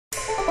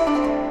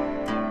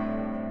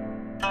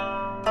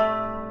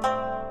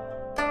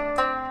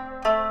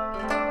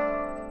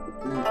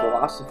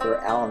philosopher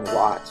Alan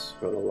Watts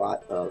wrote a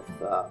lot of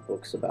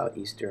books about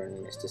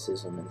Eastern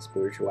mysticism and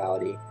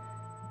spirituality,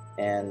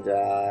 and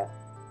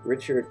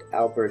Richard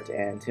Alpert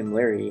and Tim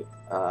Leary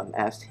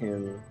asked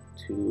him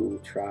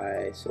to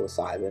try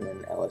psilocybin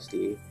and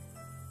LSD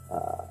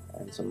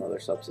and some other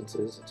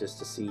substances just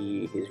to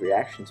see his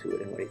reaction to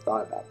it and what he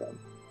thought about them.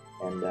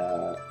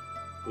 And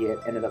he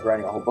ended up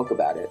writing a whole book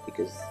about it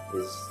because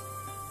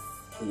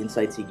the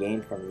insights he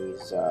gained from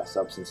these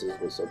substances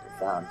was so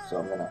profound. So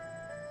I'm going to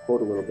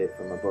quote a little bit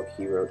from a book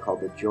he wrote called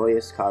The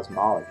Joyous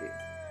Cosmology.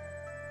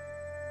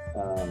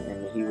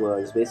 And he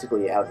was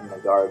basically out in the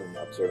garden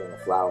observing the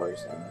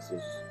flowers, and this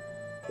is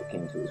what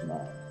came to his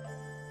mind.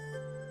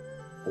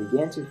 I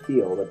began to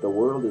feel that the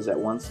world is at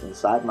once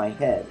inside my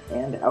head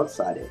and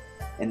outside it,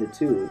 and the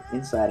two,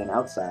 inside and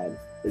outside,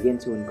 begin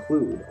to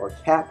include or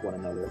cap one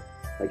another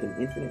like an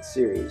infinite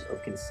series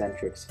of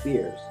concentric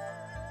spheres.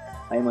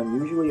 I am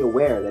unusually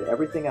aware that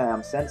everything I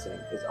am sensing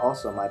is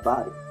also my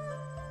body,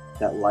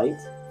 that light,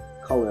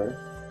 color,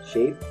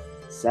 shape,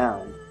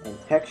 sound, and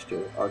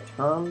texture are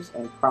terms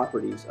and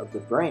properties of the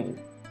brain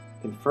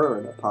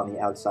conferred upon the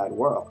outside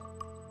world.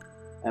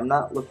 I am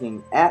not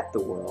looking at the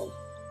world,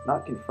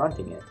 not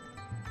confronting it.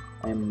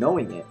 I am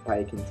knowing it by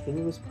a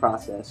continuous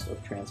process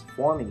of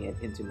transforming it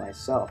into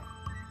myself,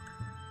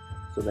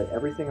 so that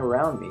everything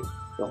around me,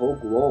 the whole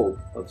globe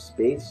of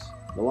space,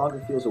 no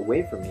longer feels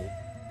away from me,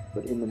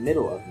 but in the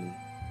middle of me.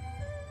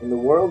 In the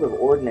world of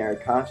ordinary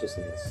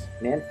consciousness,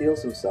 man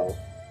feels himself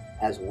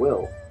as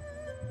will,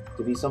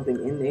 to be something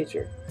in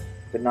nature,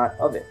 but not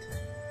of it.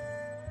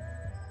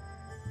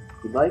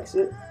 He likes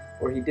it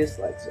or he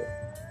dislikes it.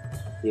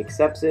 He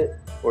accepts it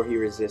or he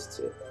resists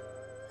it.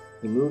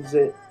 He moves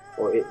it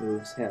or it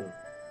moves him.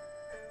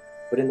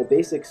 But in the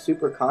basic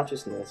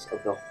superconsciousness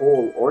of the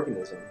whole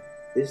organism,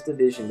 this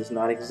division does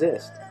not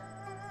exist.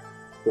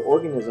 The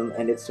organism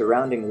and its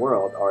surrounding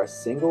world are a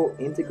single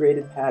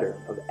integrated pattern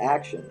of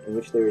action in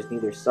which there is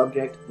neither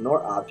subject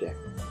nor object,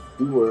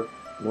 doer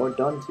nor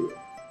done to.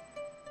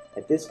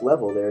 At this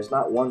level, there is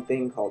not one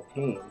thing called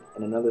pain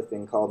and another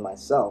thing called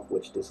myself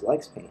which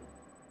dislikes pain.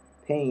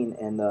 Pain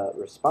and the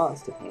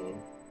response to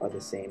pain are the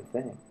same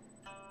thing.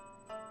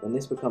 When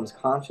this becomes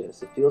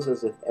conscious, it feels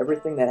as if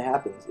everything that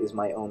happens is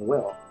my own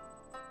will.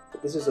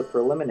 But this is a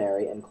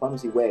preliminary and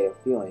clumsy way of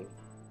feeling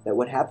that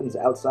what happens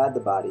outside the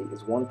body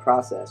is one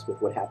process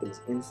with what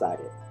happens inside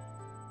it.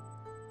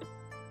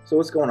 So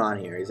what's going on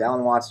here? Is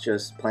Alan Watts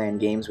just playing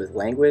games with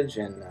language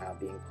and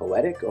being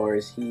poetic, or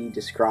is he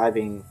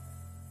describing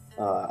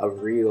a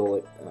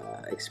real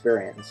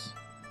experience?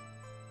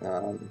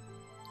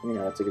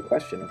 That's a good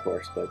question, of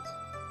course, but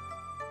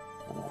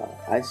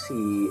I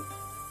see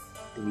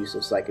the use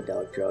of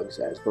psychedelic drugs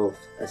as both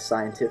a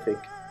scientific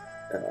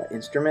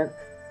instrument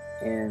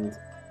and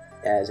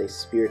as a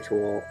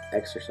spiritual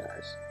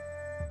exercise.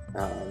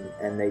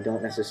 And they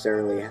don't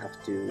necessarily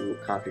have to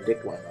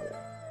contradict one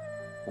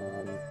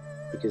another.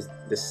 Because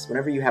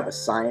whenever you have a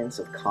science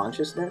of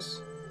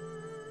consciousness,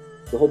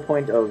 the whole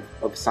point of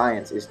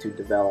science is to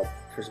develop,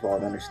 first of all,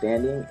 an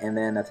understanding and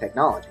then a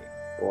technology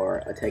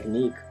or a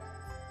technique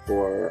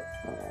for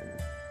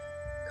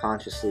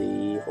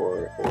consciously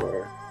or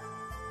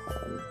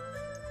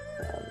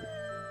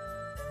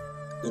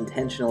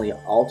intentionally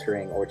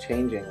altering or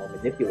changing or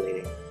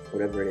manipulating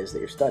whatever it is that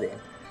you're studying.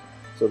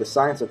 So the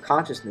science of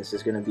consciousness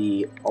is going to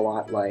be a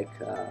lot like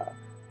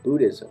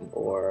Buddhism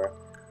or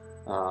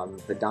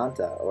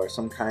Vedanta or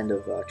some kind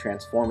of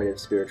transformative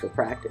spiritual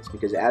practice,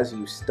 because as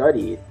you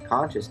study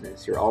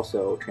consciousness, you're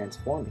also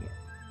transforming it.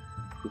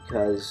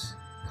 Because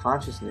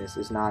consciousness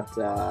is not,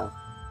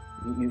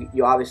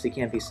 you obviously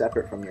can't be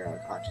separate from your own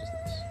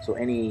consciousness. So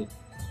any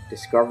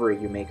discovery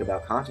you make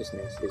about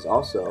consciousness is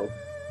also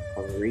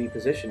a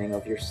repositioning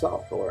of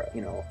yourself, or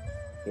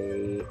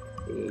a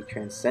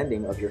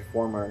transcending of your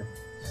former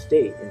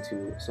state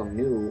into some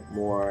new,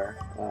 more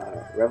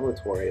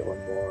revelatory or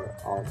more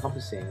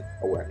all-encompassing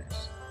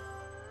awareness.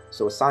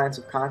 So a science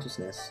of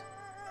consciousness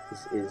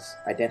is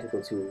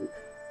identical to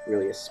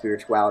really a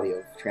spirituality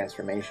of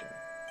transformation.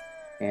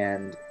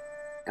 And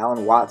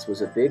Alan Watts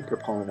was a big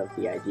proponent of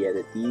the idea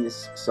that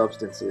these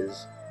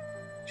substances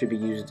should be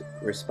used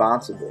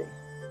responsibly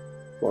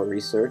for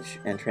research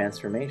and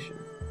transformation.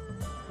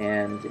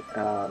 And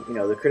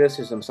the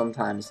criticism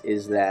sometimes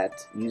is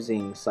that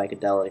using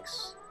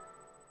psychedelics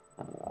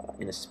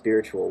in a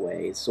spiritual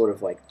way is sort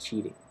of like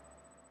cheating.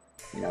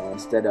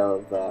 Instead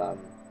of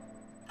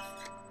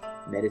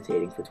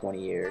meditating for 20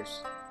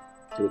 years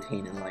to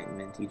attain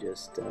enlightenment, you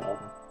just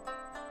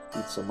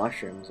eat some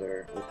mushrooms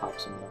or pop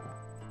some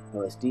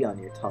LSD on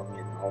your tongue,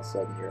 and all of a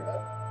sudden you're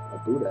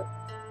a Buddha.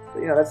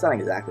 But that's not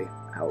exactly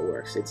how it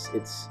works.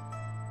 It's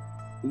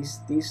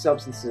these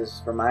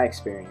substances, from my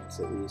experience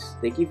at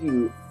least, they give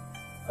you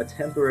a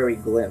temporary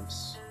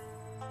glimpse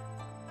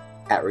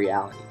at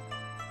reality.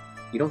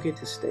 You don't get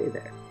to stay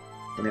there.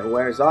 When it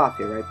wears off,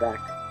 you're right back,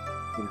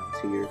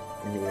 to your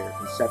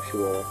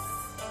conceptual,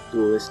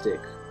 dualistic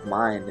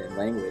mind and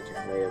language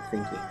and way of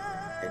thinking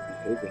and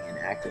behaving and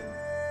acting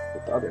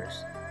with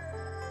others.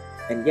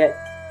 And yet,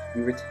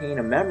 you retain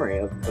a memory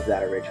of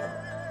that original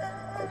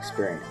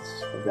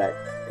experience, of that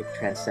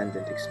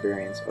transcendent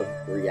experience of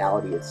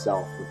reality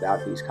itself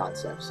without these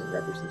concepts and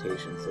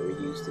representations that we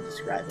use to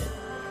describe it.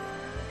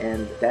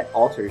 And that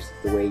alters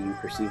the way you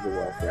perceive the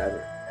world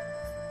forever.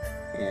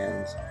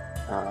 And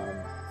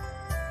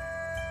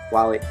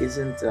while it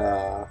isn't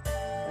a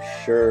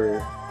sure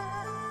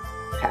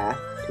path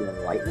to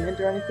enlightenment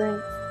or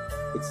anything,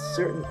 it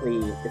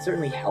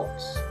certainly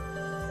helps.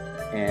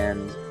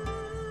 And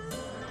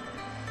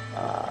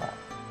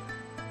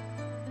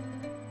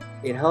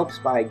it helps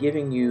by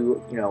giving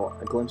you,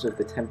 a glimpse of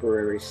the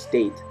temporary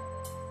state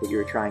that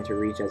you're trying to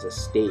reach as a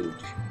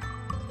stage.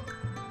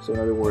 So in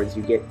other words,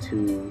 you get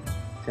to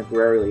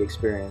temporarily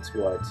experience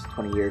what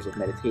 20 years of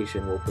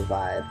meditation will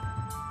provide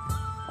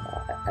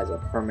as a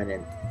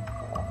permanent,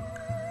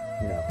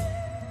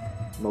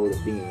 mode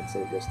of being,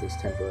 instead of just this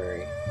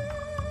temporary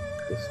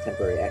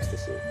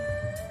ecstasy.